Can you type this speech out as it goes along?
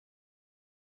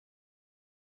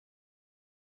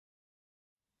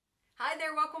Hi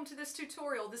there, welcome to this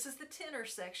tutorial. This is the tenor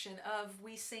section of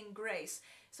We Sing Grace.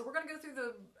 So we're going to go through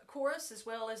the chorus as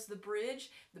well as the bridge.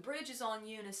 The bridge is on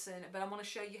unison, but I'm going to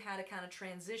show you how to kind of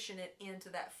transition it into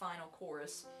that final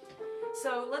chorus.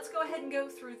 So let's go ahead and go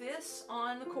through this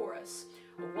on the chorus.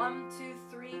 1, 2,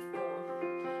 3, 4.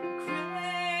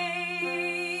 Grace,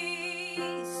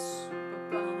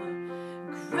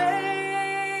 grace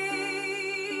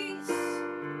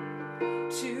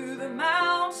to the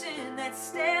mountain that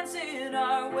stands in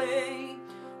our way.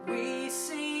 We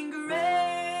sing grace,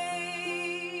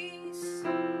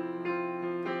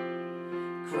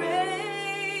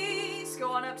 grace.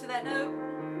 Go on up to that note.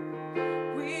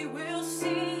 We will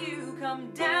see you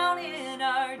come down in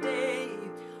our day.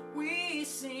 We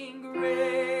sing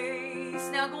grace.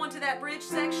 Now go into that bridge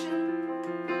section.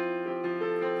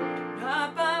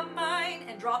 Not by might,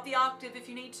 and drop the octave if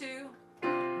you need to.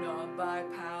 Not by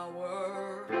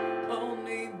power,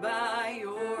 only by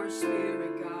your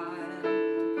Spirit, God.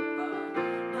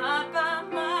 Not by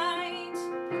might,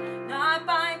 not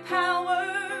by power,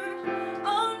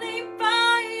 only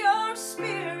by your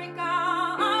Spirit,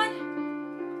 God.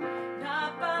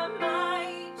 Not by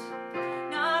might,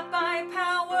 not by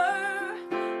power,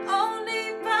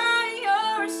 only by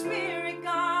your Spirit,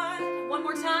 God. One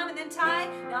more time and then tie.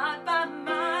 Not by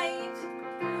might,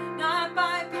 not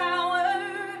by power,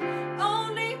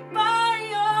 only by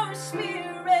your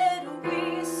Spirit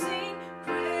we sing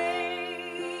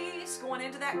grace. Going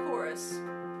into that chorus.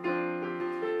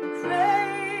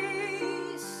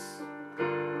 Grace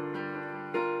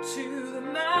to the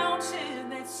mountain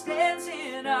that stands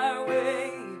in our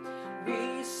way.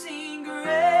 We sing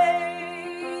grace.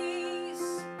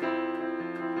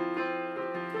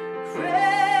 Grace.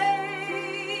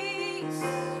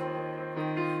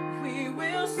 We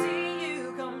will see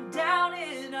you come down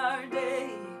in our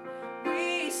day.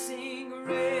 We sing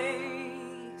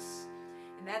grace.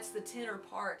 And that's the tenor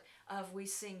part of We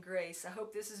Sing Grace. I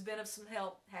hope this has been of some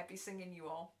help. Happy singing, you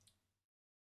all.